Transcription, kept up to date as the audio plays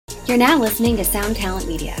You're now listening to Sound Talent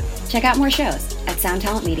Media. Check out more shows at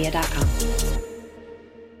soundtalentmedia.com.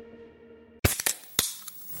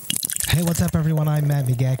 Hey, what's up, everyone? I'm Matt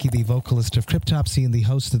Migaki, the vocalist of Cryptopsy and the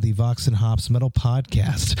host of the Vox and Hops Metal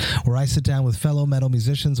Podcast, where I sit down with fellow metal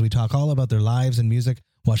musicians. We talk all about their lives and music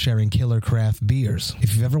while sharing killer craft beers.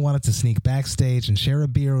 If you've ever wanted to sneak backstage and share a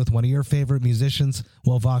beer with one of your favorite musicians,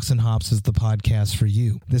 well, Vox and Hops is the podcast for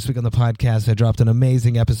you. This week on the podcast, I dropped an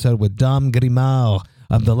amazing episode with Dom Grimal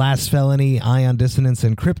of The Last Felony, Ion Dissonance,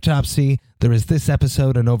 and Cryptopsy. There is this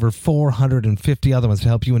episode and over 450 other ones to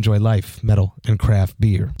help you enjoy life, metal, and craft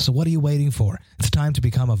beer. So what are you waiting for? It's time to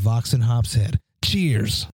become a Vox and Hops head.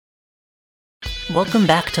 Cheers! Welcome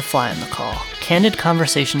back to Fly on the Call, candid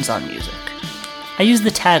conversations on music. I use the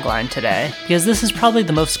tagline today because this is probably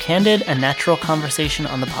the most candid and natural conversation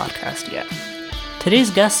on the podcast yet.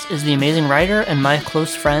 Today's guest is the amazing writer and my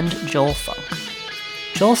close friend, Joel Funk.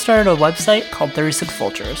 Joel started a website called 36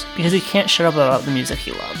 Vultures because he can't shut up about the music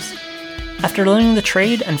he loves. After learning the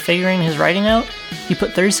trade and figuring his writing out, he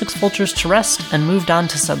put 36 Vultures to rest and moved on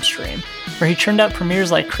to Substream, where he churned out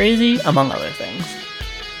premieres like crazy, among other things.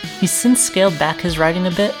 He's since scaled back his writing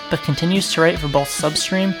a bit, but continues to write for both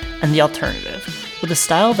Substream and The Alternative, with a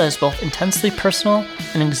style that is both intensely personal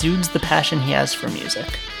and exudes the passion he has for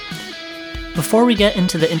music. Before we get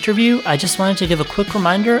into the interview, I just wanted to give a quick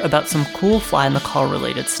reminder about some cool Fly on the Call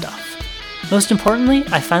related stuff. Most importantly,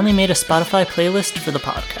 I finally made a Spotify playlist for the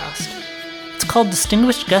podcast. It's called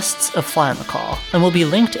Distinguished Guests of Fly on the Call, and will be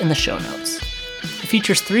linked in the show notes. It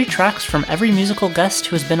features 3 tracks from every musical guest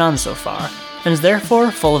who has been on so far, and is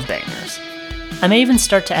therefore full of bangers. I may even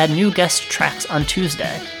start to add new guest tracks on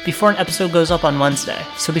Tuesday, before an episode goes up on Wednesday,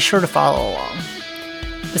 so be sure to follow along.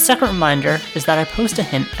 The second reminder is that I post a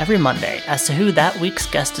hint every Monday as to who that week's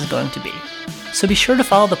guest is going to be, so be sure to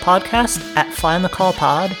follow the podcast at Fly on the Call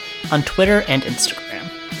Pod on Twitter and Instagram.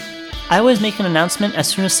 I always make an announcement as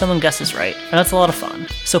soon as someone guesses right, and that's a lot of fun,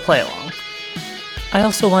 so play along. I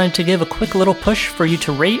also wanted to give a quick little push for you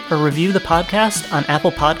to rate or review the podcast on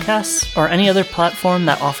Apple Podcasts or any other platform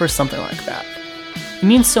that offers something like that. It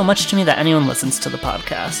means so much to me that anyone listens to the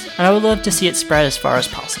podcast, and I would love to see it spread as far as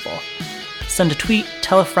possible. Send a tweet,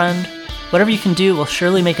 tell a friend, whatever you can do will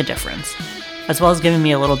surely make a difference, as well as giving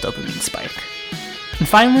me a little dopamine spike. And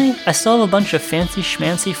finally, I still have a bunch of fancy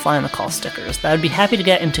schmancy Fly on the Call stickers that I'd be happy to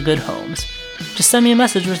get into good homes. Just send me a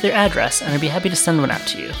message with your address and I'd be happy to send one out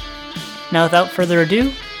to you. Now without further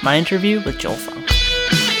ado, my interview with Joel Funk.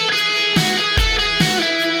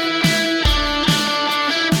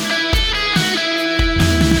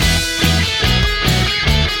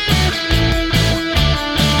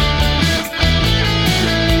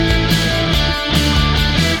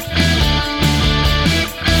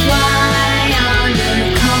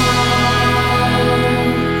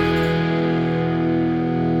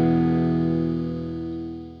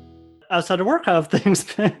 Outside of work, how have things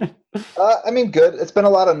been? Good. It's been a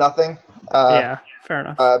lot of nothing. Yeah, fair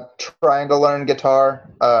enough. Trying to learn guitar,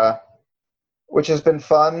 which has been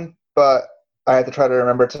fun, but I had to try to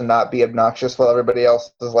remember to not be obnoxious while everybody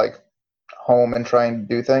else is like home and trying to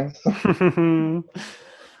do things.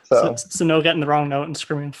 So no getting the wrong note and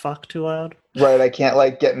screaming "fuck" too loud. Right, I can't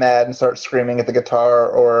like get mad and start screaming at the guitar.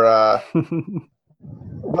 Or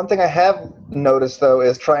one thing I have noticed though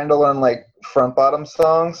is trying to learn like front bottom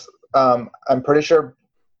songs. I'm pretty sure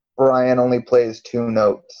Brian only plays 2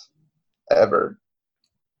 notes ever.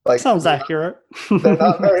 Like, sounds accurate. They're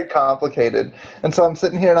not very complicated. And so I'm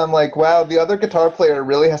sitting here and I'm like, wow, the other guitar player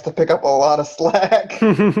really has to pick up a lot of slack.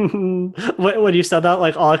 When you said that,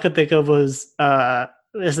 like all I could think of was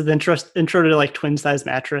is the intro to like Twin Size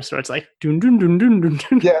Mattress, where it's like dun dun dun dun dun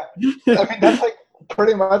dun. Yeah. I mean that's like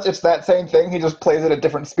pretty much it's that same thing. He just plays it at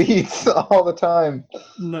different speeds all the time.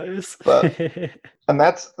 Nice. And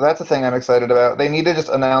that's the thing I'm excited about. They need to just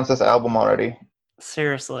announce this album already.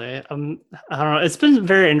 Seriously, I don't know. It's been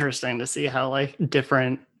very interesting to see how like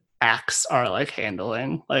different acts are like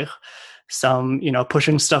handling like some,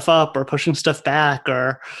 pushing stuff up or pushing stuff back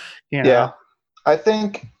or, Yeah, I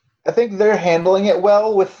think they're handling it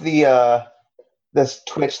well with the this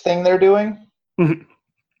Twitch thing they're doing. Mm-hmm.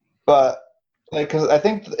 But like, because I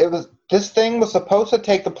think this thing was supposed to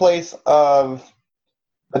take the place of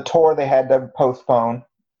the tour they had to postpone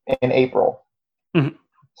in April. Mm-hmm.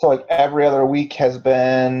 So like every other week has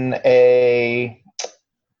been a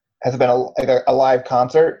live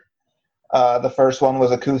concert. The first one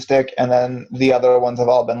was acoustic, and then the other ones have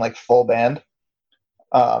all been like full band.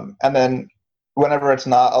 And then whenever it's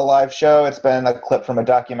not a live show, it's been a clip from a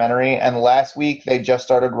documentary. And last week they just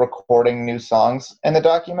started recording new songs in the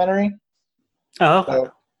documentary. Oh, okay.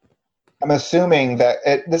 I'm assuming that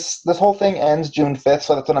this whole thing ends June 5th,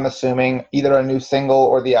 so that's when I'm assuming either a new single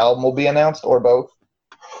or the album will be announced, or both.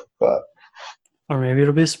 But or maybe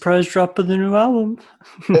it'll be a surprise drop of the new album.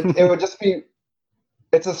 it would just be.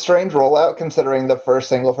 It's a strange rollout considering the first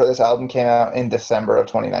single for this album came out in December of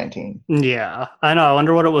 2019. Yeah, I know. I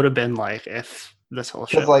wonder what it would have been like if this whole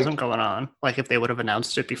shit like, wasn't going on. Like if they would have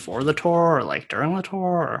announced it before the tour or like during the tour.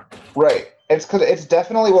 Or... Right. It's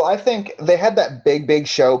definitely, well, I think they had that big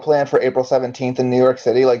show planned for April 17th in New York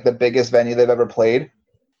City, like the biggest venue they've ever played,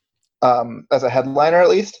 as a headliner at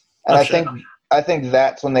least. And I think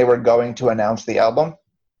that's when they were going to announce the album.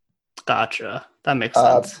 Gotcha. That makes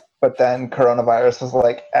sense. But then coronavirus was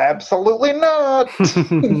like, absolutely not.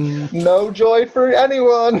 No joy for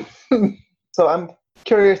anyone. So I'm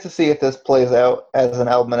curious to see if this plays out as an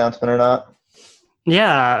album announcement or not.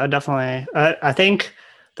 Yeah, definitely. I think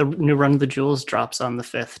the new Run of the Jewels drops on the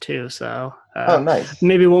 5th too, so oh, nice.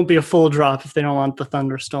 Maybe it won't be a full drop if they don't want the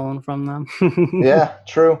thunder stolen from them. Yeah,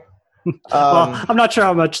 true. Well, I'm not sure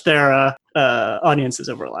how much their audiences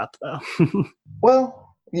overlap, though. Well,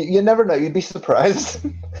 you never know. You'd be surprised.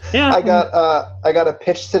 Yeah. I got a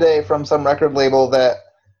pitch today from some record label that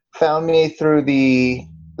found me through the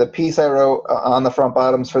piece I wrote on the front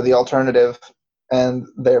bottoms for The Alternative, and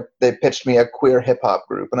they pitched me a queer hip hop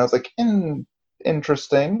group, and I was like,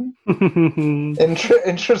 interesting.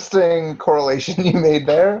 Interesting correlation you made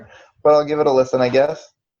there, but I'll give it a listen, I guess.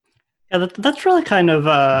 Yeah, that's really kind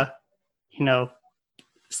of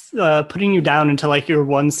putting you down into like your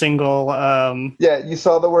one single. Yeah, you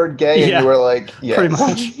saw the word gay and you were like, yes. Pretty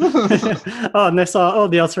much. Oh, and they saw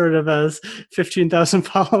The Alternative has 15,000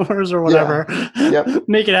 followers or whatever. Yeah. Yep.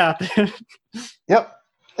 Make it happen. Yep.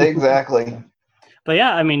 Exactly. But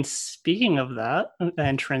yeah, I mean, speaking of that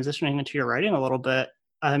and transitioning into your writing a little bit,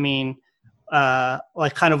 I mean,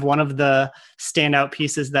 like kind of one of the standout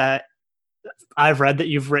pieces that I've read that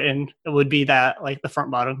you've written would be that like the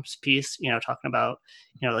front bottoms piece, talking about,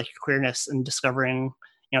 like your queerness and discovering,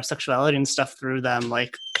 sexuality and stuff through them.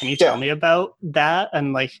 Like, can you tell me about that?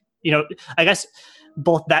 And like, I guess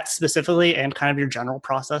both that specifically and kind of your general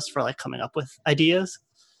process for like coming up with ideas.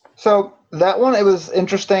 So that one, it was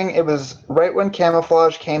interesting. It was right when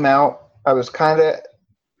Camouflage came out. I was kind of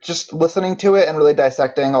just listening to it and really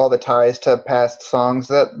dissecting all the ties to past songs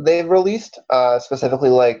that they've released, specifically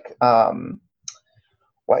like,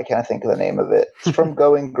 why can't I think of the name of it? It's from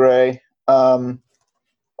Going Gray.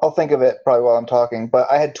 I'll think of it probably while I'm talking.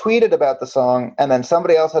 But I had tweeted about the song, and then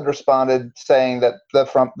somebody else had responded saying that the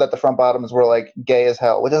front bottoms were like gay as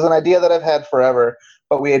hell, which is an idea that I've had forever.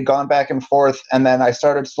 But we had gone back and forth, and then I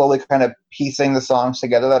started slowly kind of piecing the songs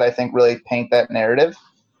together that I think really paint that narrative.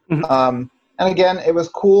 Mm-hmm. And again, it was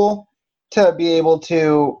cool to be able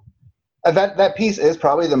to. That piece is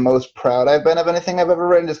probably the most proud I've been of anything I've ever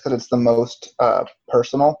written, just because it's the most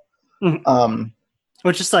personal. Mm-hmm.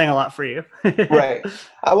 Which is saying a lot for you. Right.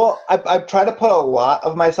 I try to put a lot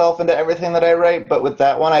of myself into everything that I write, but with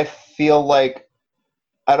that one, I feel like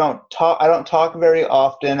I don't talk very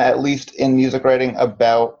often, at least in music writing,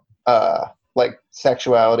 about like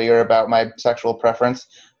sexuality or about my sexual preference.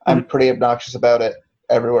 Mm-hmm. I'm pretty obnoxious about it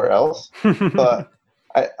everywhere else. But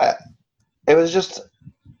it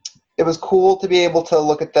was cool to be able to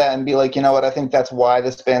look at that and be like, you know what, I think that's why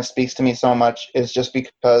this band speaks to me so much, is just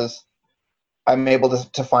because I'm able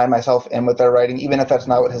to find myself in with their writing, even if that's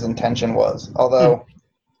not what his intention was. Although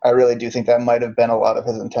I really do think that might have been a lot of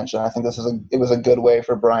his intention. I think it was a good way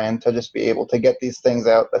for Brian to just be able to get these things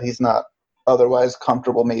out that he's not otherwise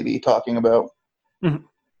comfortable maybe talking about. Mm-hmm.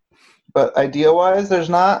 But idea-wise, there's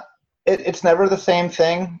not. It's never the same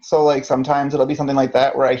thing. So like sometimes it'll be something like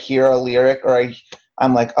that where I hear a lyric or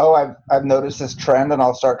I'm like, oh, I've noticed this trend, and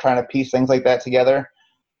I'll start trying to piece things like that together.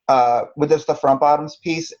 With the front bottoms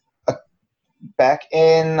piece, back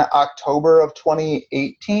in October of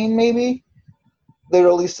 2018, maybe they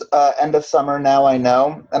released End of Summer, Now I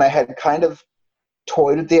Know, and I had kind of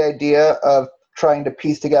toyed with the idea of trying to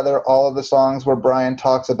piece together all of the songs where Brian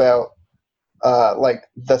talks about like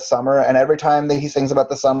the summer, and every time that he sings about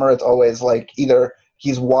the summer, it's always like either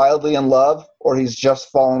he's wildly in love or he's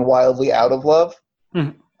just fallen wildly out of love.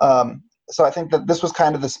 Mm-hmm. So I think that this was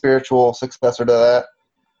kind of the spiritual successor to that.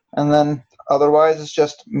 And then otherwise, it's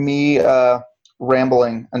just me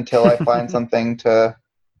rambling until I find something to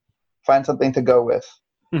go with.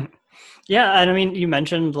 Mm-hmm. Yeah, and I mean, you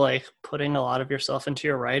mentioned like putting a lot of yourself into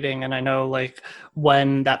your writing, and I know like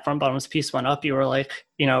when that front bottoms piece went up, you were like,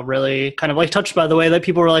 really kind of like touched by the way that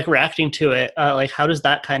people were like reacting to it. Like, how does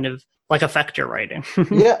that kind of like affect your writing?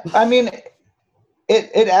 Yeah, I mean,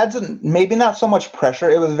 it adds maybe not so much pressure.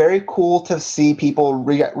 It was very cool to see people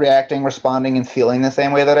reacting, responding, and feeling the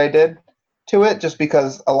same way that I did. to it, just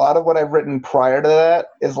because a lot of what I've written prior to that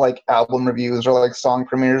is like album reviews or like song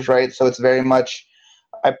premieres, right? So it's very much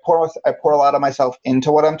I pour a lot of myself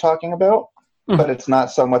into what I'm talking about, but it's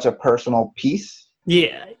not so much a personal piece.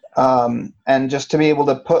 Yeah. And just to be able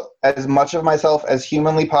to put as much of myself as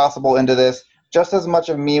humanly possible into this, just as much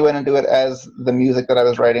of me went into it as the music that I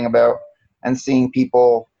was writing about, and seeing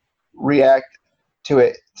people react to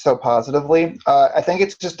it so positively. I think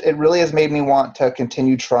it really has made me want to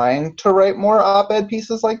continue trying to write more op-ed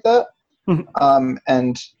pieces like that,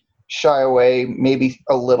 and shy away maybe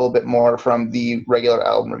a little bit more from the regular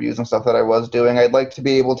album reviews and stuff that I was doing. I'd like to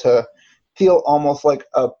be able to feel almost like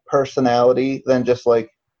a personality than just like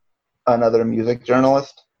another music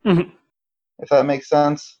journalist, if that makes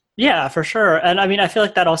sense. Yeah, for sure. And I mean, I feel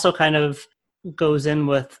like that also kind of goes in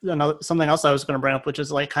with something else I was going to bring up, which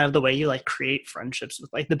is like kind of the way you like create friendships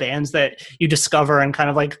with like the bands that you discover and kind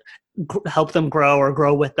of like help them grow or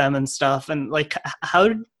grow with them and stuff. And like, how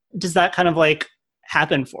does that kind of like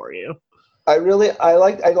happen for you? I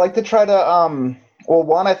like to try to, well,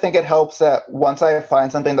 one, I think it helps that once I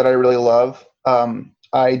find something that I really love,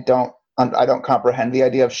 I don't comprehend the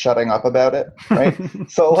idea of shutting up about it, right?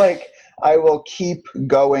 So like I will keep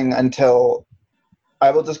going until I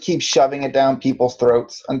will just keep shoving it down people's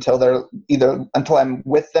throats until I'm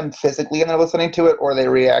with them physically and they're listening to it, or they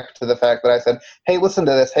react to the fact that I said, hey, listen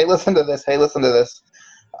to this, hey, listen to this, hey, listen to this.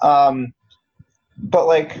 But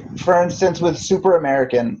like, for instance, with Super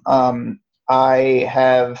American, I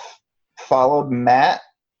have followed Matt's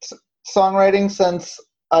songwriting since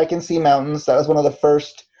I Can See Mountains. That was one of the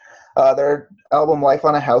first, their album Life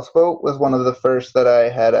on a Houseboat was one of the first that I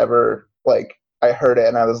had ever, like, I heard it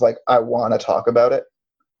and I was like, I want to talk about it.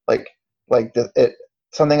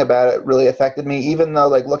 Something about it really affected me, even though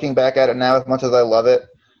like looking back at it now, as much as I love it,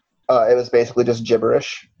 it was basically just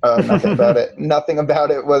gibberish. Nothing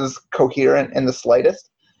about it was coherent in the slightest.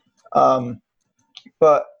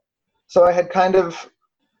 But so I had kind of,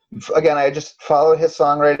 again, I just followed his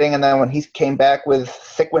songwriting, and then when he came back with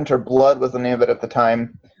Thick Winter Blood was the name of it at the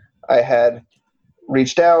time, I had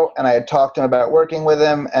reached out and I had talked to him about working with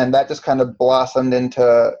him, and that just kind of blossomed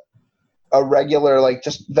into a regular, like,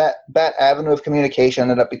 just that avenue of communication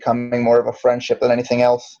ended up becoming more of a friendship than anything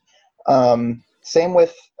else. Same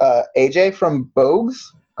with AJ from Bogues.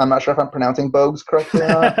 I'm not sure if I'm pronouncing Bogues correctly or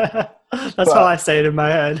not. That's how I say it in my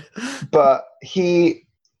head. But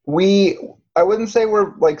I wouldn't say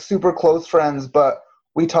we're like super close friends, but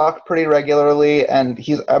we talk pretty regularly, and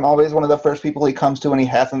I'm always one of the first people he comes to when he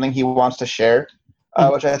has something he wants to share,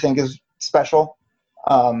 which I think is special.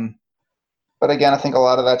 But again, I think a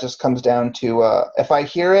lot of that just comes down to if I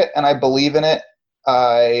hear it and I believe in it,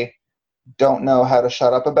 I don't know how to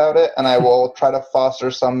shut up about it, and I will try to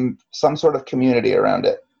foster some sort of community around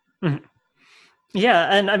it. Mm-hmm.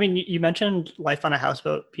 Yeah, and I mean, you mentioned Life on a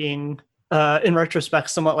Houseboat being, in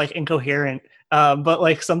retrospect, somewhat like incoherent, but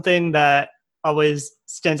like something that always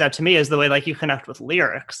stands out to me is the way like you connect with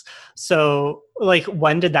lyrics. So like,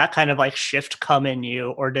 when did that kind of like shift come in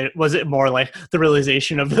you, or was it more like the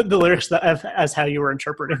realization of the lyrics that as how you were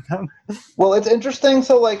interpreting them? Well, it's interesting.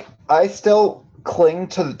 So like, I still cling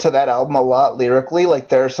to that album a lot lyrically. Like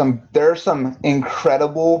there are some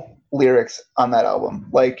incredible lyrics on that album.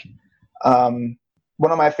 Like one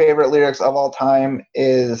of my favorite lyrics of all time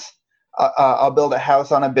is I'll build a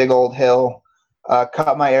house on a big old hill,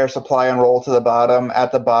 cut my air supply and roll to the bottom.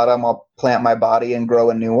 At the bottom, I'll plant my body and grow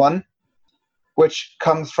a new one, which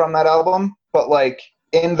comes from that album. But like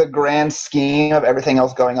in the grand scheme of everything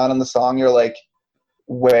else going on in the song, you're like,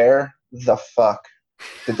 where the fuck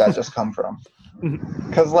did that just come from?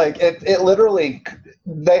 Because like it literally,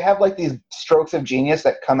 they have like these strokes of genius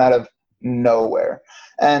that come out of nowhere.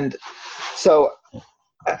 And so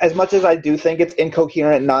as much as I do think it's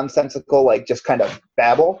incoherent, nonsensical, like just kind of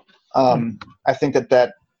babble, I think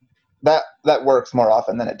that works more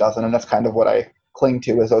often than it doesn't, and that's kind of what I cling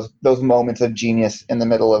to, is those moments of genius in the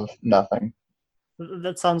middle of nothing.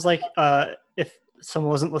 That sounds like if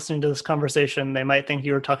someone wasn't listening to this conversation, they might think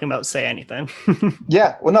you were talking about Say Anything.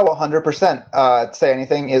 Yeah, well, no, 100%. Say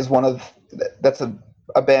Anything is that's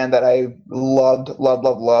a band that I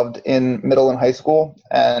loved in middle and high school,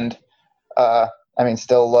 and I mean,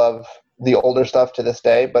 still love the older stuff to this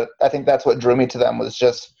day. But I think that's what drew me to them, was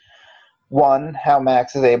just one, how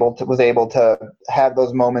Max was able to have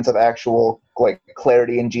those moments of actual like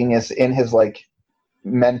clarity and genius in his like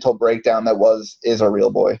mental breakdown that is a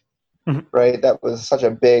real boy. Right? That was such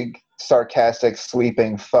a big, sarcastic,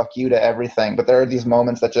 sweeping fuck you to everything. But there are these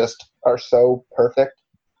moments that just are so perfect,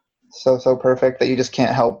 so perfect that you just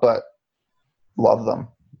can't help but love them.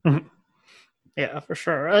 Yeah, for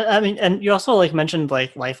sure. I mean, and you also like mentioned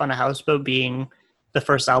like Life on a Houseboat being the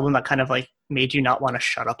first album that kind of like made you not want to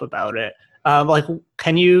shut up about it. Like,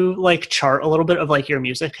 can you like chart a little bit of like your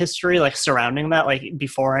music history, like surrounding that, like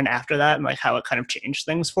before and after that, and like how it kind of changed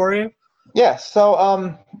things for you? Yeah. So,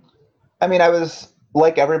 I mean, I was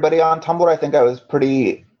like everybody on Tumblr. I think I was a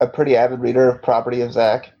pretty avid reader of Property of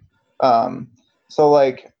Zack. So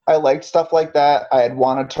like I liked stuff like that. I had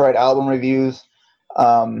wanted to write album reviews.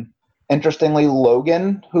 Interestingly,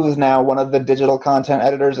 Logan, who is now one of the digital content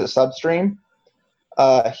editors at Substream,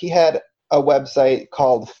 he had a website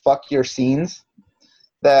called Fuck Your Scenes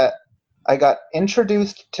that I got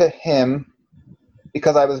introduced to him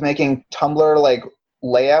because I was making Tumblr like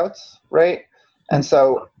layouts, right? And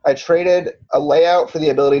so I traded a layout for the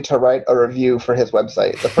ability to write a review for his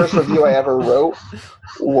website. The first review I ever wrote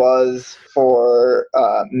was for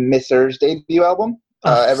Misser's debut album.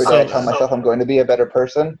 Every day I tell myself I'm going to be a better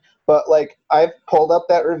person. But like I've pulled up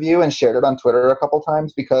that review and shared it on Twitter a couple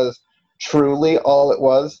times because truly all it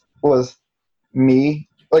was me.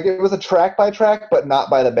 Like it was a track by track, but not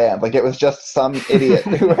by the band. Like it was just some idiot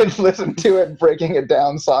who had listened to it, breaking it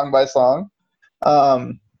down song by song.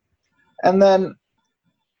 And then,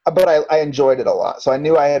 but I enjoyed it a lot. So I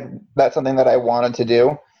knew that's something that I wanted to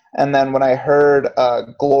do. And then when I heard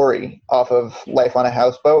Glory off of Life on a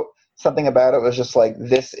Houseboat, something about it was just like,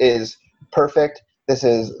 this is perfect. This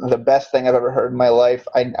is the best thing I've ever heard in my life.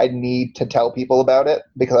 I need to tell people about it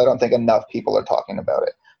because I don't think enough people are talking about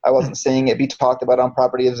it. I wasn't seeing it be talked about on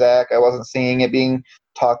Property of Zack. I wasn't seeing it being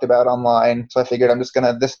talked about online. So I figured this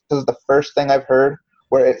is the first thing I've heard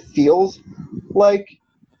where it feels like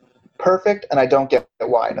perfect, and I don't get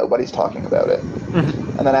why nobody's talking about it.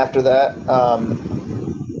 And then after that,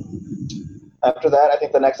 I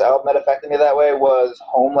think the next album that affected me that way was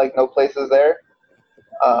Home Like No Place Is There,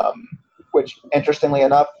 which interestingly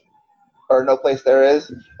enough, or No Place There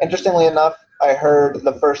Is. Interestingly enough, I heard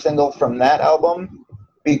the first single from that album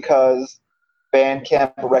because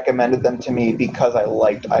Bandcamp recommended them to me because I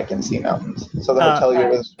liked I Can See Mountains. So the Hotel Year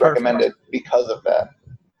was recommended because of that.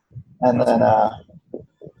 And then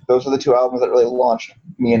those are the two albums that really launched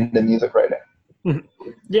me into music writing.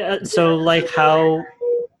 Yeah, so like how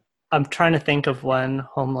I'm trying to think of when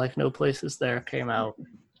Home Like No Place Is There came out.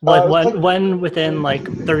 Like when within like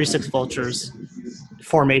 36 Vultures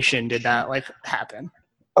formation did that like happen?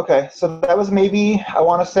 Okay, so that was maybe, I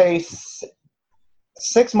want to say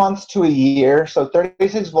 6 months to a year. So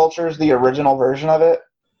 36 Vultures, the original version of it.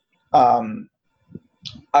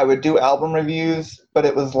 I would do album reviews, but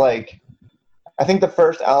it was like, I think the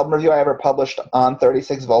first album review I ever published on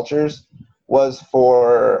 36 Vultures was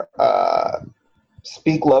for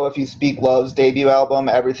Speak Low If You Speak Love's debut album,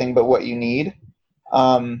 Everything But What You Need.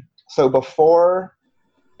 So before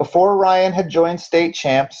Ryan had joined State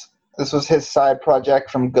Champs, this was his side project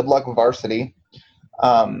from Good Luck Varsity.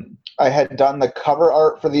 I had done the cover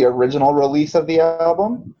art for the original release of the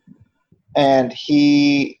album, and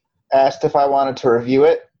he asked if I wanted to review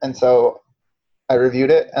it, and so I reviewed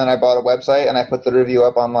it, and I bought a website, and I put the review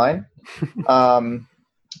up online.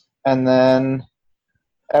 And then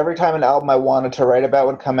every time an album I wanted to write about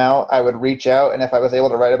would come out, I would reach out, and if I was able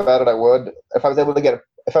to write about it, I would. If I was able to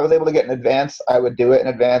get in advance, I would do it in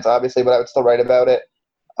advance, obviously, but I would still write about it.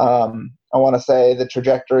 I want to say the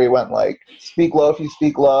trajectory went like Speak Low If You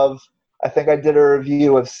Speak Love. I think I did a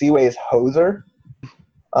review of Seaway's Hoser.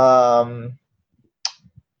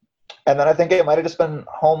 And then I think it might have just been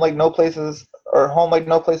Home Like No Place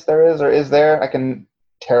There Is, or Is There.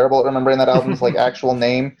 Terrible at remembering that album's like actual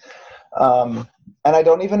name. And I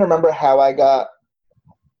don't even remember how I got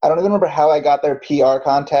their PR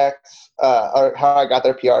contacts, or how I got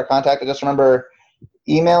their PR contact. I just remember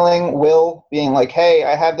emailing Will being like, hey,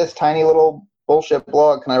 I have this tiny little bullshit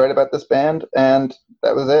blog. Can I write about this band? And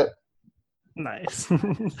that was it. Nice.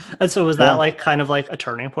 And so was that like kind of like a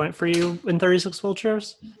turning point for you in 36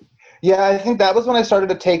 Vultures? Yeah, I think that was when I started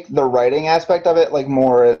to take the writing aspect of it like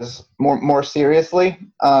more seriously.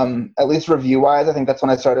 At least review-wise, I think that's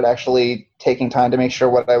when I started actually taking time to make sure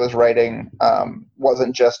what I was writing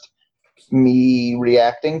wasn't just me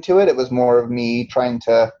reacting to it. It was more of me trying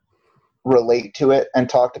to relate to it and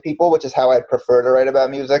talk to people, which is how I prefer to write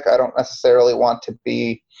about music. I don't necessarily want to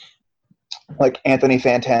be like Anthony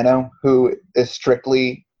Fantano, who is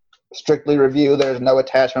strictly review. There's no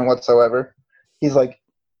attachment whatsoever. He's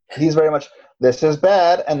very much, this is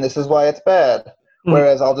bad and this is why it's bad.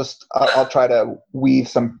 Whereas I'll try to weave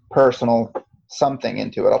some personal something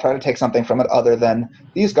into it. I'll try to take something from it other than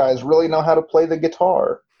these guys really know how to play the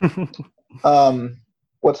guitar.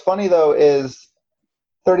 What's funny though is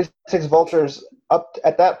 36 Vultures up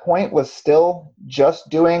at that point was still just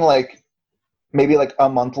doing like maybe like a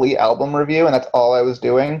monthly album review, and that's all I was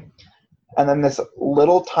doing. And then this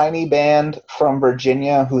little tiny band from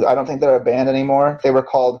Virginia, who I don't think they're a band anymore, they were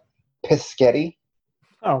called Piscetti.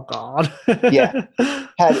 Oh, God. Yeah.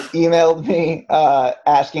 Had emailed me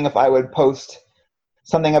asking if I would post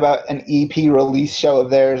something about an EP release show of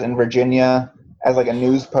theirs in Virginia as like a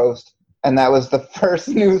news post. And that was the first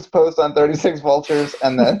news post on 36 Vultures.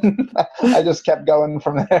 And then I just kept going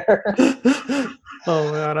from there.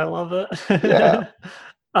 Oh, man, I love it. Yeah.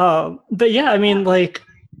 But yeah, I mean, like,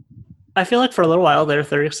 I feel like for a little while there,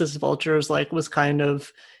 36 Vultures, like, was kind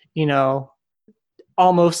of, you know,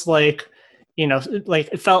 almost like, you know, like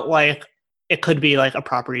it felt like it could be like a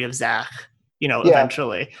property of Zach, you know,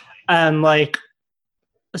 eventually. And like,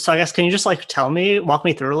 so I guess, can you just like walk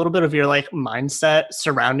me through a little bit of your like mindset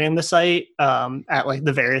surrounding the site at like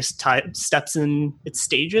the various steps in its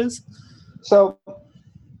stages? So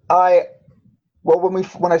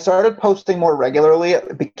when I started posting more regularly,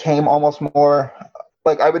 it became almost more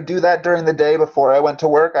like I would do that during the day before I went to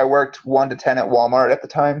work. I worked 1 to 10 at Walmart at the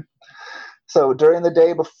time. So during the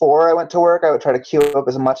day before I went to work, I would try to queue up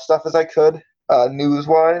as much stuff as I could,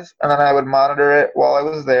 news-wise, and then I would monitor it while I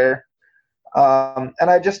was there. And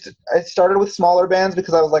I started with smaller bands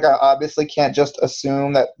because I was like, I obviously can't just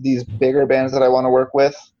assume that these bigger bands that I want to work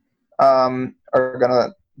with are going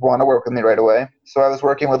to want to work with me right away. So I was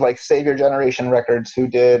working with like Savior Generation Records, who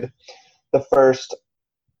did the first,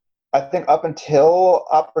 I think up until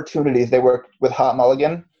Opportunities, they worked with Hot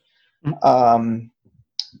Mulligan.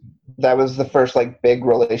 That was the first like big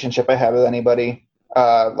relationship I had with anybody,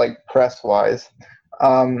 like press wise.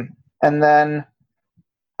 And then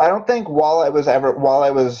I don't think while I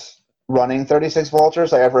was running 36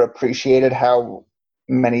 Vultures, I ever appreciated how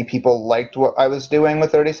many people liked what I was doing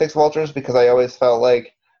with 36 Vultures, because I always felt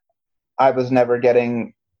like I was never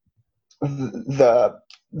getting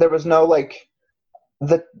there was no like,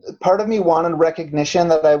 the part of me wanted recognition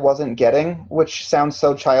that I wasn't getting, which sounds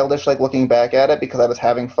so childish, like looking back at it, because I was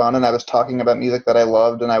having fun and I was talking about music that I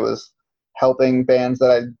loved and I was helping bands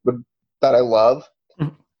that I love.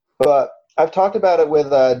 Mm-hmm. But I've talked about it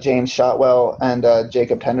with James Shotwell and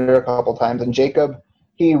Jacob Tender a couple times, and Jacob,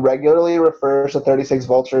 he regularly refers to 36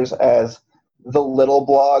 Vultures as the little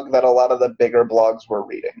blog that a lot of the bigger blogs were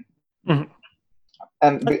reading. Mm-hmm.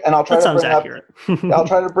 And I'll try to bring accurate. I'll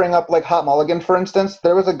try to bring up like Hot Mulligan, for instance.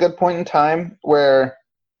 There was a good point in time where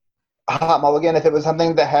Hot Mulligan, if it was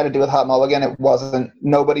something that had to do with Hot Mulligan, it wasn't,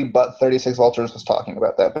 nobody but 36 Vultures was talking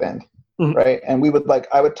about that band, mm-hmm. right? And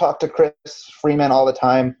I would talk to Chris Freeman all the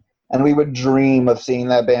time, and we would dream of seeing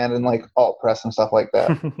that band in like alt press and stuff like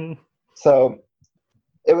that. So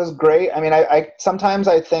it was great. I mean, I sometimes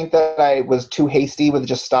I think that I was too hasty with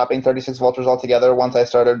just stopping 36 Vultures altogether once I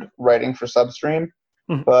started writing for Substream.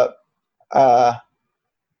 But I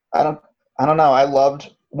don't know. I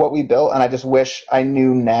loved what we built, and I just wish I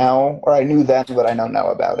knew now, or I knew then what I know now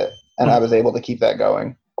about it, and I was able to keep that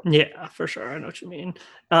going. Yeah, for sure. I know what you mean.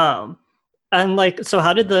 And like, so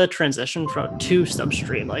how did the transition to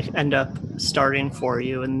Substream like end up starting for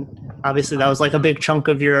you? And obviously that was like a big chunk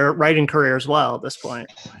of your writing career as well at this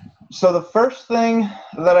point. So the first thing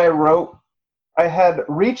that I wrote, I had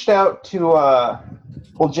reached out to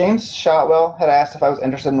James Shotwell had asked if I was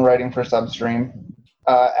interested in writing for Substream.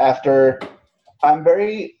 After I'm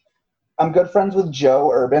good friends with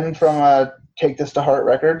Joe Urban from Take This to Heart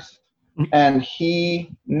Records, and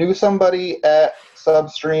he knew somebody at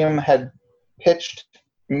Substream, had pitched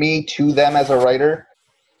me to them as a writer,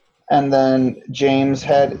 and then James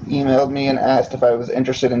had emailed me and asked if I was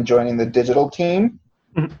interested in joining the digital team,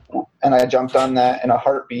 and I jumped on that in a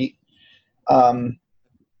heartbeat.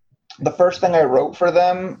 The first thing I wrote for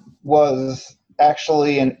them was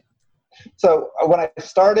actually so when I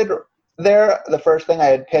started there, the first thing I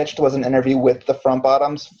had pitched was an interview with the Front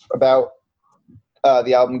Bottoms about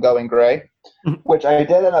the album Going Grey, which I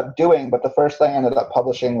did end up doing, but the first thing I ended up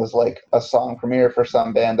publishing was like a song premiere for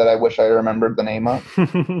some band that I wish I remembered the name of.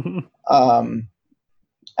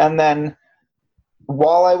 And then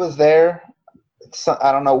while I was there,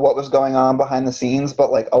 I don't know what was going on behind the scenes,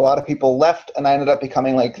 but like a lot of people left, and I ended up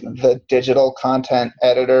becoming like the digital content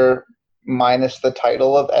editor minus the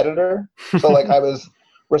title of editor. So like I was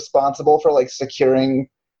responsible for like securing.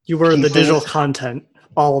 You were pieces. The digital content,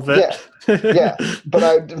 all of it. Yeah.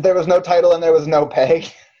 But there was no title and there was no pay.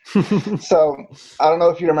 So I don't know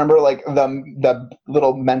if you remember like the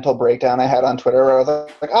little mental breakdown I had on Twitter where I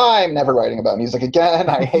was like, I'm never writing about music again.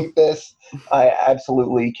 I hate this. I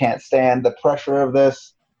absolutely can't stand the pressure of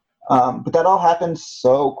this. But that all happened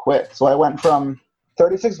so quick. So I went from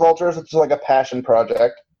 36 Vultures, which is like a passion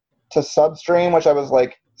project, to Substream, which I was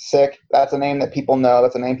like, sick. That's a name that people know.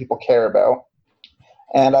 That's a name people care about.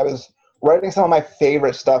 and I was writing some of my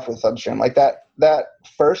favorite stuff with Substream. Like the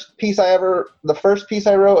first piece I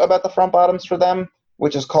wrote about the front bottoms for them,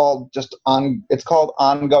 which is called it's called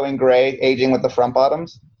Ongoing Gray, Aging with the Front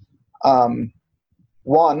Bottoms.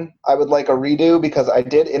 One, I would like a redo because I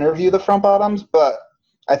did interview the front bottoms, but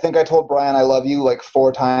I think I told Brian I love you like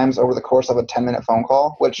 4 times over the course of a 10-minute phone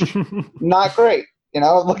call, which not great.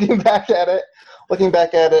 Looking back at it,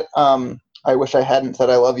 I wish I hadn't said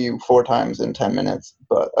I love you 4 times in 10 minutes,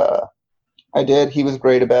 but I did. He was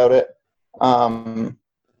great about it. And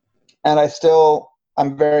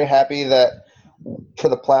I'm very happy that for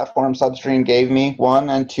the platform Substream gave me, 1,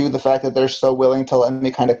 and 2, the fact that they're so willing to let me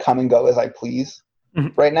kind of come and go as I please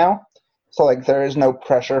right now. So like there is no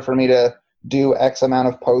pressure for me to do X amount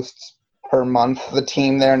of posts per month. The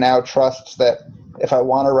team there now trusts that if I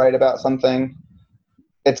want to write about something,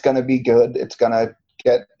 it's going to be good. It's going to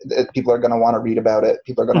people are going to want to read about it.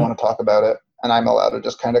 People are going to want to talk about it. And I'm allowed to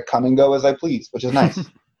just kind of come and go as I please, which is nice.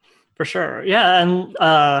 For sure. Yeah. And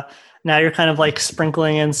now you're kind of like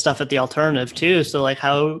sprinkling in stuff at the alternative too. So like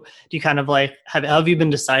how do you kind of like, how have you been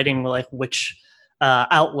deciding like which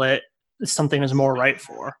outlet something is more right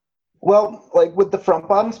for? Well, like with the front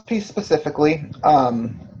bottoms piece specifically,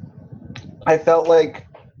 I felt like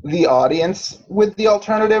the audience with the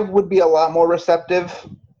alternative would be a lot more receptive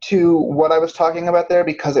to what I was talking about there,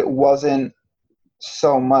 because it wasn't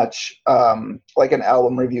so much like an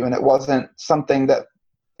album review, and it wasn't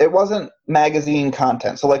magazine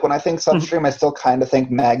content. So like when I think Substream, I still kind of think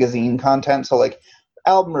magazine content. So like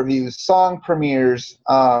album reviews, song premieres,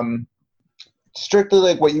 strictly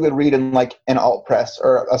like what you would read in like an alt press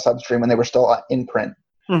or a Substream when they were still in print.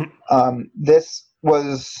 This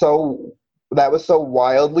was so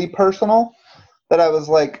wildly personal that I was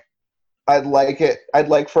like, I'd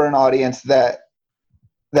like for an audience that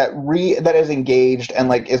is engaged and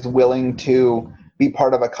like is willing to be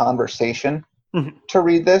part of a conversation to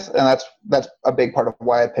read this. And that's a big part of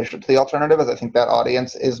why I pitched it to the alternative, is I think that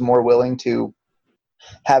audience is more willing to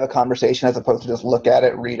have a conversation as opposed to just look at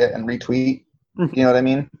it, read it, and retweet. You know what I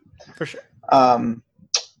mean? For sure. And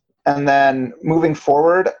then moving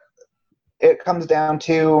forward, it comes down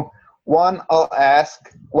to, one, I'll ask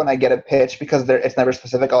when I get a pitch, because it's never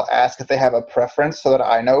specific, I'll ask if they have a preference so that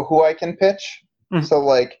I know who I can pitch. So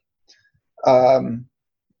like,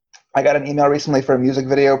 I got an email recently for a music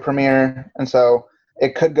video premiere, and so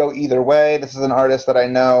it could go either way. This is an artist that I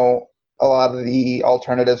know a lot of the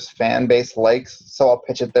alternatives fan base likes, so I'll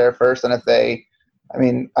pitch it there first. And if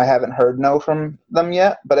I haven't heard no from them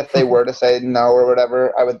yet, but if they were to say no or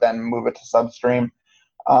whatever, I would then move it to Substream.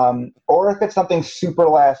 Or if it's something super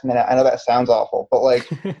last minute, I know that sounds awful, but like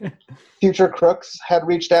Future Crooks had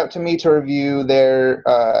reached out to me to review their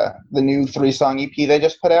the new 3-song EP they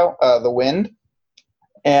just put out, The Wind.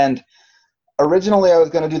 And originally I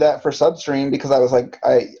was going to do that for Substream because I was like,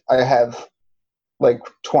 I have like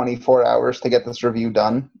 24 hours to get this review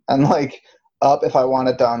done and like up if I want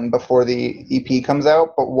it done before the EP comes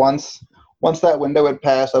out. But once that window had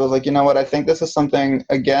passed, I was like, you know what, I think this is something,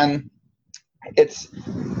 again,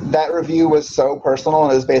 that review was so personal,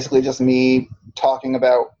 and it was basically just me talking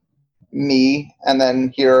about me, and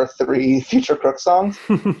then here are 3 Future Crooks songs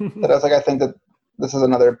that I was like, I think that this is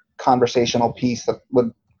another conversational piece that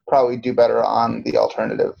would probably do better on the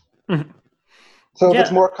alternative. So if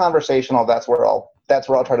it's more conversational, that's where I'll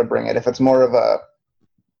try to bring it. If it's more of a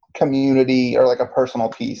community or like a personal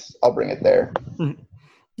piece, I'll bring it there.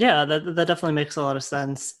 Yeah, that definitely makes a lot of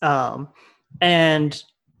sense. And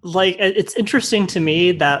like, it's interesting to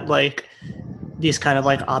me that like these kind of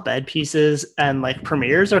like op-ed pieces and like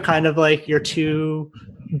premieres are kind of like your 2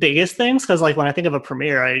 biggest things, because like when I think of a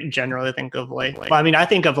premiere, I generally think of I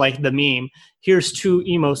think of like the meme, here's 2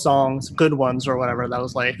 emo songs, good ones or whatever, that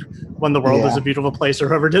was like When the World Is a Beautiful Place, or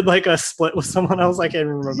whoever did like a split with someone else, I can't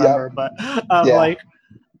even remember. But like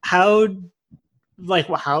how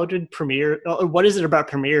did premiere, what is it about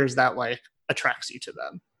premieres that like attracts you to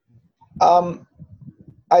them?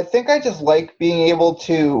 I think I just like being able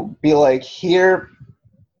to be like, here,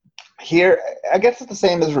 I guess it's the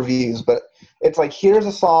same as reviews, but it's like, here's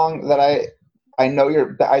a song that I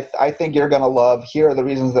know I think you're going to love. Here are the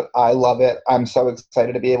reasons that I love it. I'm so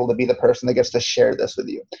excited to be able to be the person that gets to share this with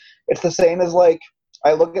you. It's the same as like,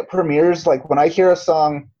 I look at premieres, like when I hear a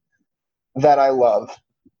song that I love,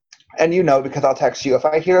 and because I'll text you, if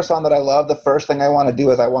I hear a song that I love, the first thing I want to do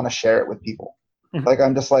is I want to share it with people. Like,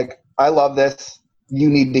 I'm just like, I love this. You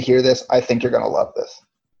need to hear this. I think you're going to love this.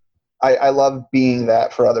 I love being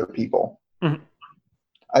that for other people.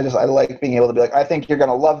 I like being able to be like, I think you're going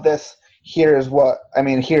to love this. Here's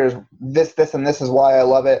this, and this is why I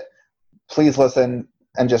love it. Please listen.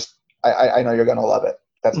 And just, I know you're going to love it.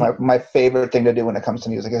 That's my favorite thing to do when it comes to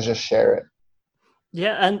music, is just share it.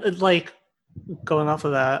 Yeah, and like going off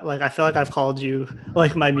of that, like I feel like I've called you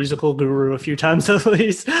like my musical guru a few times at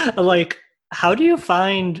least. Like, how do you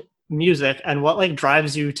find music, and what like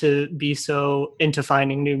drives you to be so into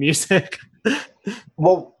finding new music?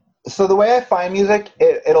 Well, so the way I find music,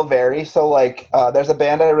 it'll vary. So like, there's a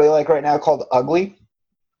band I really like right now called Ugly.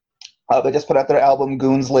 They just put out their album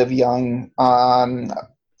Goons Live Young on,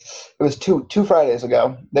 it was two Fridays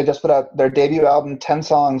ago. They just put out their debut album, 10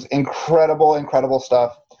 songs, incredible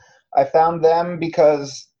stuff. I found them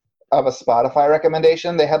because of a Spotify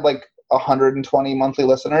recommendation. They had like 120 monthly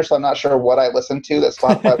listeners, so I'm not sure what I listened to that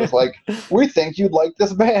Spotify was like, we think you'd like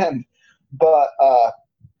this band. But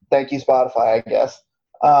thank you, Spotify, I guess.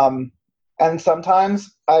 And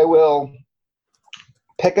sometimes I will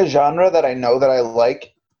pick a genre that I know that I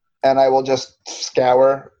like, and I will just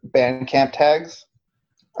scour Bandcamp tags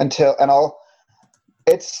I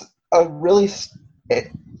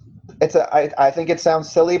think it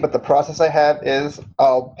sounds silly, but the process I have is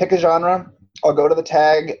I'll pick a genre, I'll go to the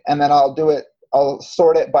tag, and then I'll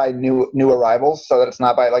sort it by new arrivals, so that it's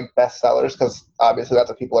not by like bestsellers, because obviously that's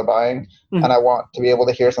what people are buying, and I want to be able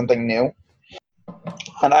to hear something new.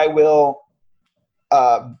 And I will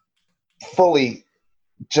fully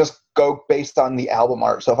just go based on the album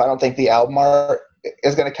art. So if I don't think the album art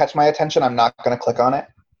is going to catch my attention, I'm not going to click on it.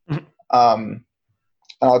 And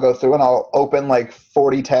I'll go through and I'll open like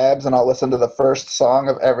 40 tabs and I'll listen to the first song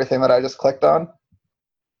of everything that I just clicked on.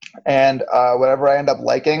 And whatever I end up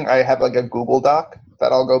liking, I have like a Google Doc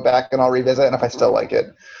that I'll go back and I'll revisit. And if I still like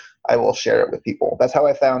it, I will share it with people. That's how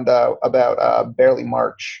I found out about Barely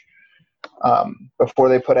March. Before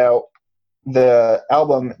they put out the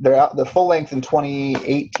album, the full length in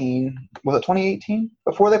 2018. Was it 2018?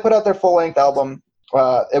 Before they put out their full length album,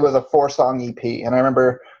 it was a 4-song EP. And I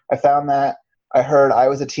remember I found that. I heard I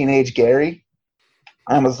Was a Teenage Gary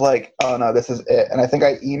and was like, oh no, this is it. And I think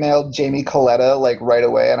I emailed Jamie Coletta like right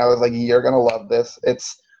away, and I was like, you're going to love this.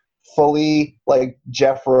 It's fully like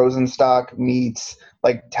Jeff Rosenstock meets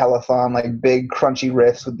like Telethon, like big crunchy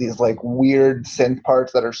riffs with these like weird synth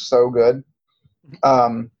parts that are so good.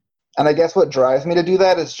 And I guess what drives me to do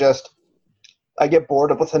that is just I get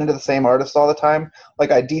bored of listening to the same artists all the time.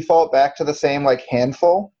 Like I default back to the same like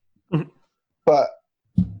handful, but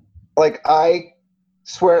like I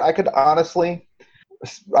swear I could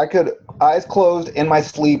eyes closed in my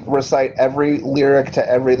sleep recite every lyric to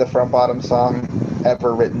every The Front Bottom song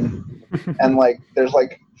ever written. And like there's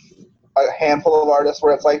like a handful of artists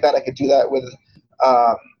where it's like that. I could do that with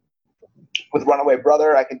Runaway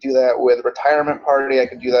Brother. I could do that with Retirement Party. I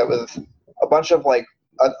could do that with a bunch of like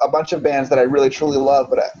a bunch of bands that I really truly love.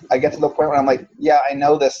 But I get to the point where I'm like, yeah, I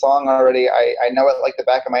know this song already. I know it like the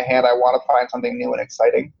back of my hand. I want to find something new and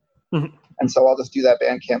exciting. And so I'll just do that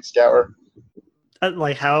Bandcamp scour.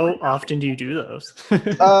 Like, how often do you do those?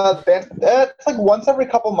 It's like once every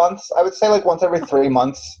couple months. I would say like once every 3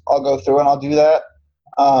 months I'll go through and I'll do that.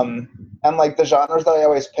 And like the genres that I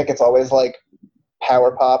always pick, it's always like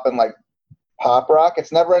power pop and like pop rock.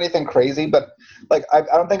 It's never anything crazy, but like I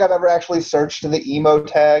don't think I've ever actually searched the emo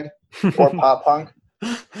tag or pop punk.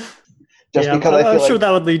 Just because I'm sure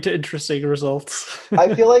that would lead to interesting results.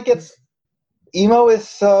 I feel like emo is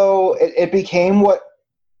so it became what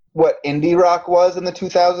indie rock was in the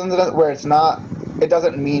 2000s, where it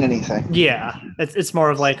doesn't mean anything. Yeah, it's more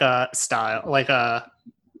of like a style, like a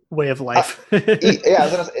way of life.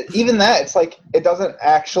 Yeah, even that, it's like it doesn't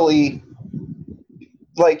actually,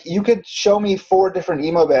 like you could show me 4 different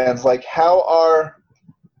emo bands. Like how are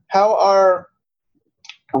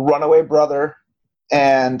Runaway Brother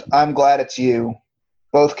and I'm Glad It's You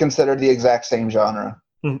both considered the exact same genre?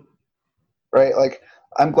 Right? Like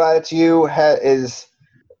I'm Glad It's You is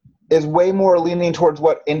way more leaning towards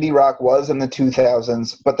what indie rock was in the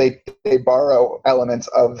 2000s, but they borrow elements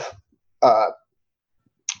of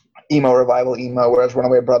emo revival emo, whereas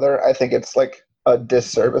Runaway Brother, I think it's like a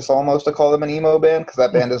disservice almost to call them an emo band, because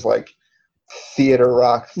that band is like theater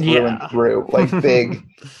rock through and through, like big,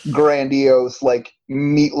 grandiose, like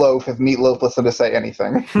Meatloaf, if Meatloaf listened to Say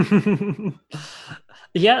Anything.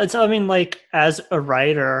 Yeah, I mean, like, as a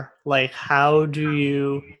writer, like, how do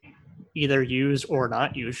you either use or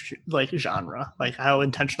not use, like, genre? Like, how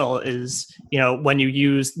intentional is, when you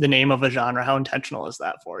use the name of a genre, how intentional is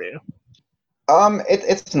that for you?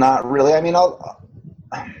 It's not really. I mean,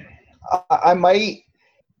 I'm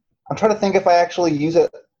trying to think if I actually use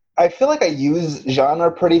it. I feel like I use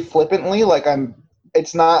genre pretty flippantly. Like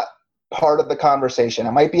it's not part of the conversation.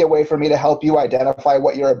 It might be a way for me to help you identify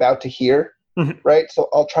what you're about to hear. Right? So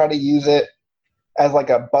I'll try to use it as like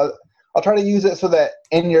a buzz. I'll try to use it so that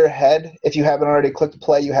in your head, if you haven't already clicked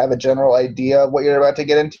play, you have a general idea of what you're about to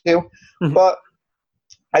get into. Mm-hmm. But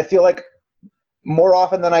I feel like more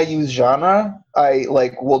often than I use genre, I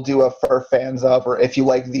will do a for fans of, or if you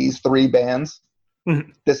like these 3 bands,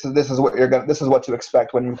 mm-hmm. this is what to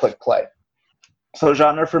expect when you click play. So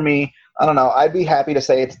genre for me, I don't know. I'd be happy to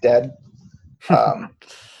say it's dead.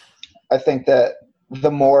 I think that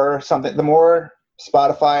the more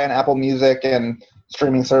Spotify and Apple Music and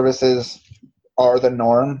streaming services are the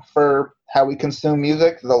norm for how we consume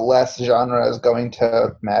music, the less genre is going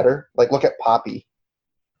to matter. Like, look at Poppy.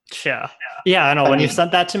 Yeah, I know. When you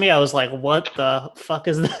sent that to me, I was like, what the fuck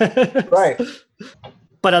is this? Right.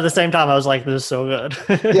 But at the same time, I was like, this is so good.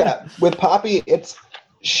 Yeah, with Poppy,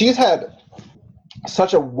 she's had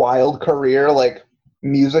such a wild career, like,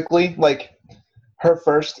 musically. Like, her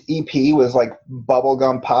first EP was, like,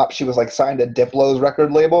 bubblegum pop. She was, like, signed to Diplo's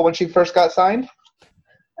record label when she first got signed.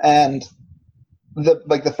 And,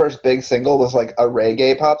 the first big single was, like, a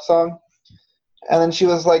reggae pop song. And then she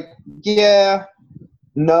was like, yeah,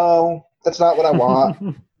 no, that's not what I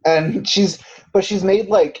want. And she's made,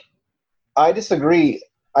 like, I disagree.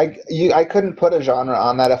 I couldn't put a genre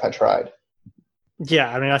on that if I tried.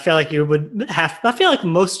 Yeah, I mean, I feel like you would have. I feel like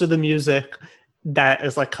most of the music that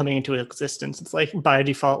is like coming into existence, it's like by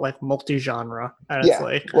default like multi-genre, and it's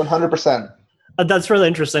like 100%. That's really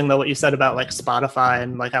interesting though what you said about like Spotify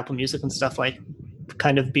and like Apple Music and stuff, like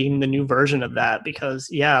kind of being the new version of that, because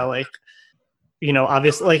like, you know,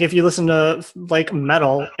 obviously, like if you listen to like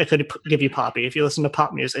metal, it could give you poppy. If you listen to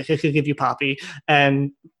pop music, it could give you poppy,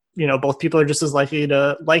 and you know, both people are just as likely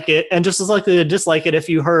to like it and just as likely to dislike it if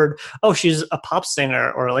you heard, oh, she's a pop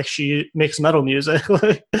singer or like she makes metal music.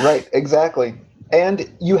 Right, exactly.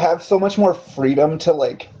 And you have so much more freedom to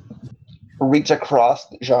like reach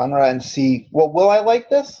across genre and see, well, will I like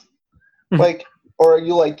this? Like, or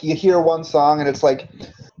you hear one song and it's like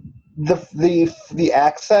the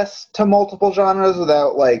access to multiple genres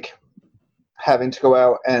without like having to go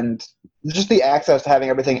out, and just the access to having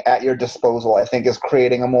everything at your disposal, I think, is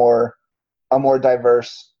creating a more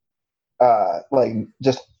diverse,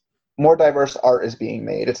 just more diverse art is being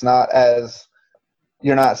made. It's not as,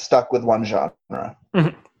 you're not stuck with one genre. Mm-hmm.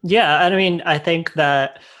 Yeah, I mean, I think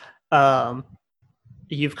that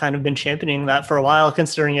you've kind of been championing that for a while,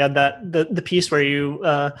 considering you had the piece where you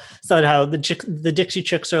said how the Dixie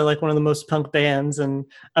Chicks are like one of the most punk bands, and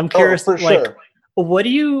I'm curious, for sure. What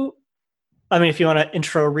do you? I mean, if you want to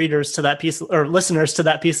intro readers to that piece or listeners to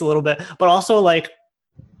that piece a little bit, but also like,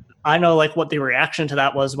 I know like what the reaction to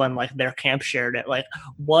that was when like their camp shared it. Like,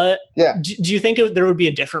 what? Yeah. Do you think there would be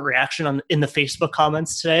a different reaction in the Facebook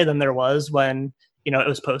comments today than there was when, you know, it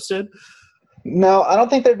was posted? No, I don't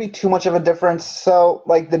think there'd be too much of a difference. So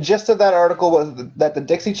like the gist of that article was that the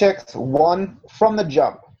Dixie Chicks won from the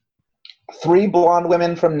jump. 3 blonde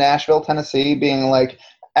women from Nashville, Tennessee, being like,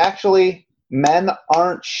 actually, men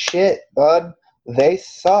aren't shit, bud. They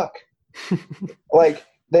suck. Like,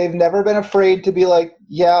 they've never been afraid to be like,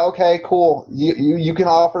 yeah, okay, cool. You can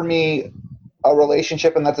offer me a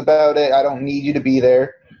relationship and that's about it. I don't need you to be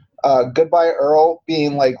there. Goodbye Earl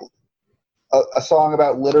being like a song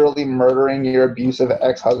about literally murdering your abusive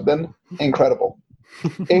ex-husband. Incredible.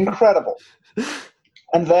 Incredible.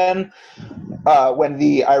 And then when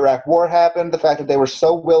the Iraq War happened, the fact that they were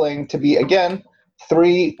so willing to be, again,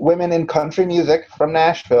 3 women in country music from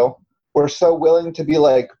Nashville were so willing to be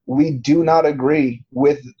like, we do not agree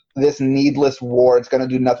with this needless war. It's going to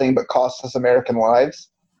do nothing but cost us American lives.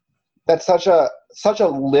 That's such a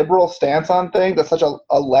liberal stance on things. That's such a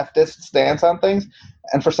leftist stance on things.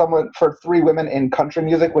 And for 3 women in country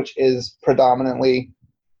music, which is predominantly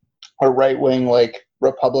a right-wing, like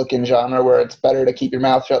Republican genre where it's better to keep your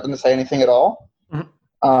mouth shut than to say anything at all.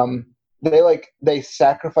 Mm-hmm. They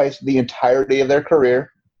sacrificed the entirety of their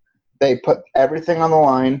career. They put everything on the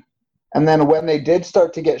line. And then when they did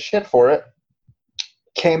start to get shit for it,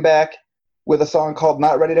 came back with a song called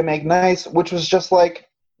Not Ready to Make Nice, which was just like,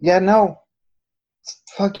 yeah, no,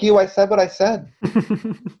 fuck you. I said what I said.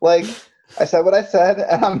 Like, I said what I said,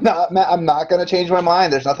 and I'm not going to change my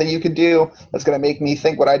mind. There's nothing you can do that's going to make me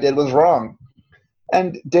think what I did was wrong.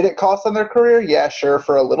 And did it cost them their career? Yeah, sure.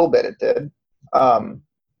 For a little bit it did.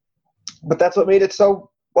 But that's what made it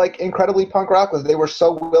so like incredibly punk rock, was they were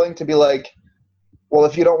so willing to be like, well,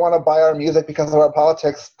 if you don't want to buy our music because of our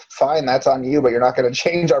politics, fine, that's on you, but you're not going to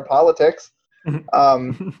change our politics.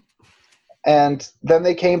 And then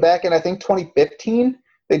they came back in, I think, 2015.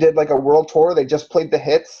 They did like a world tour. They just played the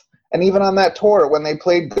hits. And even on that tour, when they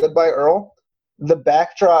played Goodbye Earl, the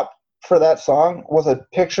backdrop for that song was a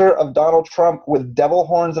picture of Donald Trump with devil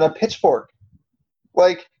horns and a pitchfork.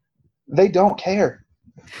 Like, they don't care.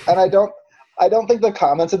 And I don't think the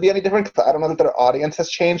comments would be any different because I don't know that their audience has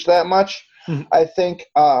changed that much. I think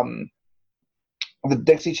the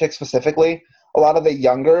Dixie Chicks specifically, a lot of the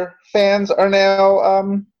younger fans are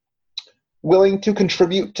now willing to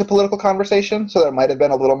contribute to political conversation, so there might have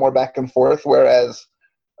been a little more back and forth, whereas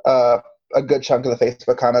a good chunk of the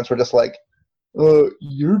Facebook comments were just like,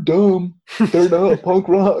 you're dumb. They're not punk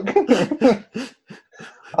rock.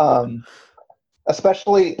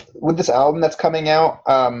 Especially with this album that's coming out,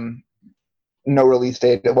 no release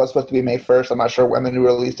date. It was supposed to be May 1st. I'm not sure when the new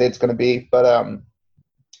release date's going to be, but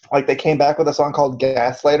like they came back with a song called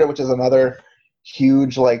Gaslighter, which is another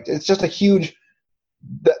huge, like, it's just a huge,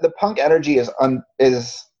 the punk energy is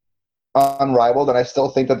unrivaled, and I still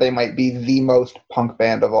think that they might be the most punk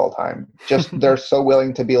band of all time. Just they're so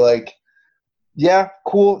willing to be like, yeah,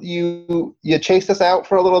 cool, you chased us out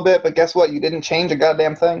for a little bit, but guess what? You didn't change a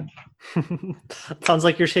goddamn thing. Sounds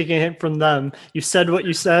like you're taking a hint from them. You said what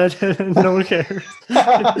you said, and no one cares.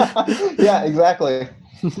 Yeah, exactly.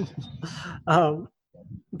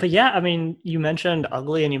 But yeah, I mean, you mentioned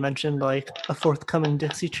Ugly, and you mentioned like a forthcoming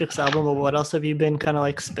Dixie Chicks album, but what else have you been kind of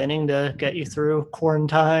like spinning to get you through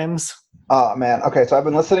quarantines? Oh man, okay, so I've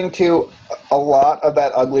been listening to a lot of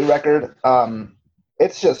that Ugly record.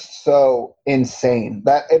 It's just so insane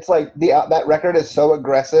that it's like that record is so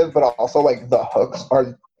aggressive, but also like the hooks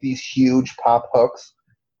are these huge pop hooks,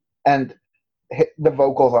 and the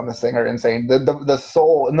vocals on this thing are insane. The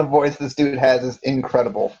soul and the voice this dude has is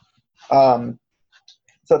incredible.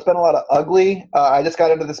 So it's been a lot of Ugly. I just got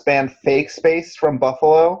into this band Fake Space from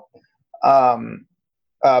Buffalo.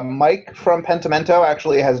 Mike from Pentimento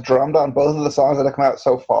actually has drummed on both of the songs that have come out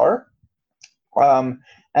so far.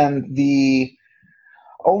 And the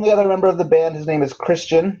only other member of the band, his name is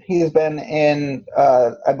Christian. He has been in,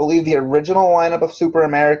 I believe, the original lineup of Super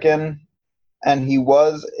American, and he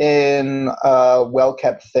was in Well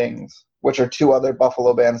Kept Things, which are two other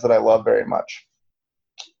Buffalo bands that I love very much.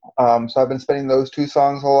 So I've been spinning those two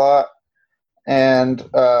songs a lot. And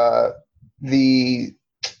the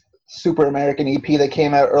Super American EP that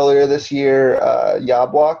came out earlier this year,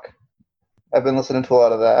 Yablock, I've been listening to a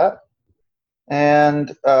lot of that.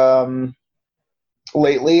 And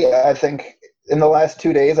lately, I think in the last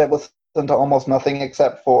 2 days, I've listened to almost nothing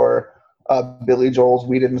except for Billy Joel's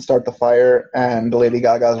We Didn't Start the Fire and Lady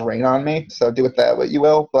Gaga's Rain on Me. So do with that what you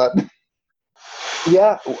will. But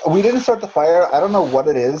yeah, We Didn't Start the Fire. I don't know what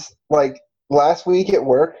it is. Like last week at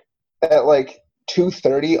work at like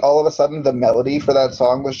 2:30, all of a sudden the melody for that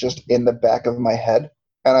song was just in the back of my head.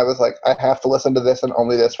 And I was like, I have to listen to this and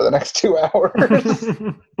only this for the next 2 hours.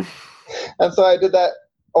 And so I did that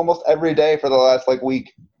almost every day for the last like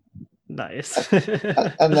week. Nice.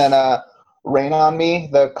 And then Rain on Me,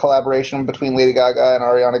 the collaboration between Lady Gaga and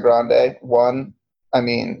Ariana Grande, one, I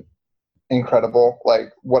mean, incredible.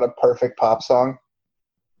 Like, what a perfect pop song.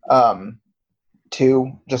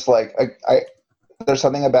 Two, just like I there's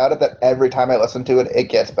something about it that every time I listen to it, it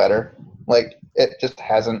gets better. Like, it just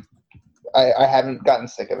hasn't. I haven't gotten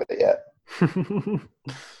sick of it yet.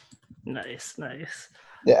 Nice.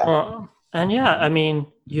 Yeah. And yeah, I mean,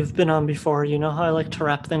 you've been on before. You know how I like to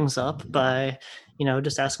wrap things up by,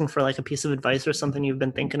 just asking for like a piece of advice or something you've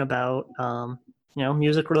been thinking about,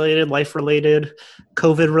 music related, life related,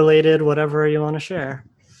 COVID related, whatever you want to share.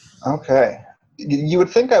 Okay. You would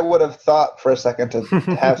think I would have thought for a second to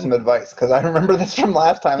have some advice, because I remember this from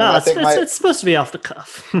last time. No, it's supposed to be off the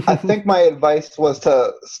cuff. I think my advice was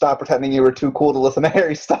to stop pretending you were too cool to listen to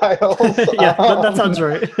Harry Styles. Yeah, that sounds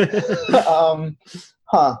right.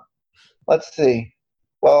 Let's see.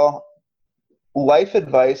 Well, life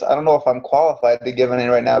advice, I don't know if I'm qualified to give any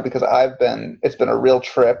right now, because it's been a real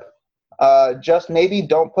trip. Just maybe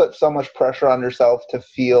don't put so much pressure on yourself to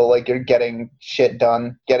feel like you're getting shit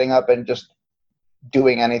done. Getting up and just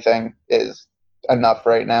doing anything is enough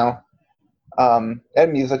right now. And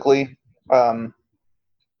musically, in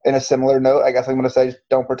a similar note, I guess I'm going to say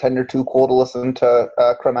don't pretend you're too cool to listen to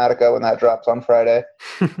Chromatica when that drops on Friday.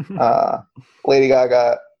 Lady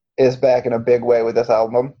Gaga is back in a big way with this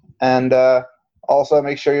album. And also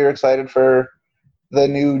make sure you're excited for the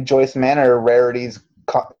new Joyce Manor Rarities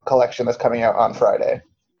collection that's coming out on Friday.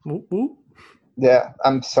 Ooh. Yeah,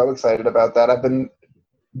 I'm so excited about that. I've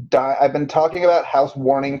been talking about House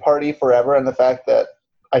Warning Party forever, and the fact that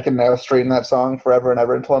I can now stream that song forever and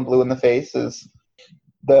ever until I'm blue in the face is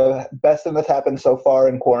the best thing that's happened so far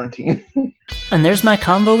in quarantine. And there's my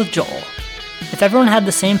convo with Joel. If everyone had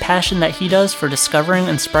the same passion that he does for discovering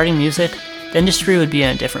and spreading music, the industry would be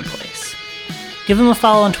in a different place. Give him a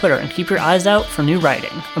follow on Twitter and keep your eyes out for new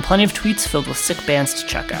writing, and plenty of tweets filled with sick bands to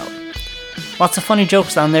check out. Lots of funny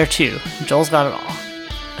jokes on there too. Joel's got it all.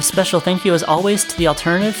 A special thank you as always to The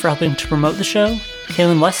Alternative for helping to promote the show,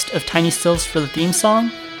 Kaylin West of Tiny Stills for the theme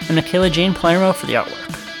song, and Michaela Jane Palermo for the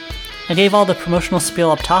artwork. I gave all the promotional spiel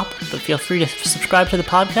up top, but feel free to subscribe to the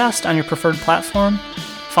podcast on your preferred platform,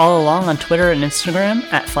 follow along on Twitter and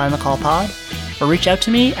Instagram at FlyOnTheCallPod, or reach out to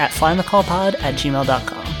me at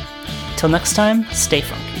flyonthecallpod@gmail.com. Till next time, stay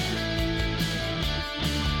funky.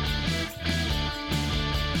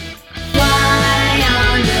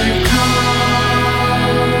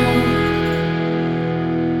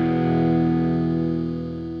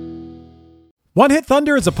 One Hit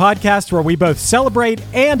Thunder is a podcast where we both celebrate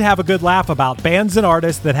and have a good laugh about bands and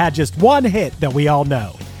artists that had just one hit that we all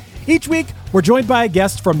know. Each week, we're joined by a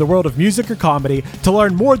guest from the world of music or comedy to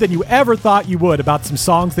learn more than you ever thought you would about some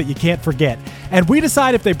songs that you can't forget. And we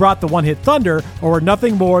decide if they brought the One Hit Thunder or were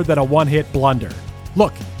nothing more than a one-hit blunder.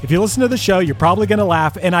 Look, if you listen to the show, you're probably going to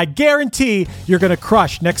laugh, and I guarantee you're going to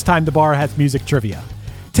crush next time the bar has music trivia.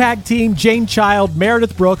 Tag Team, Jane Child,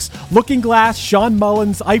 Meredith Brooks, Looking Glass, Sean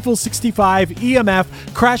Mullins, Eiffel 65,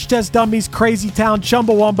 EMF, Crash Test Dummies, Crazy Town,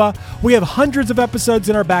 Chumbawamba. We have hundreds of episodes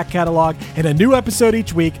in our back catalog and a new episode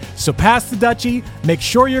each week, so pass the Dutchie, make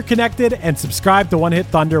sure you're connected, and subscribe to One Hit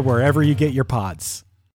Thunder wherever you get your pods.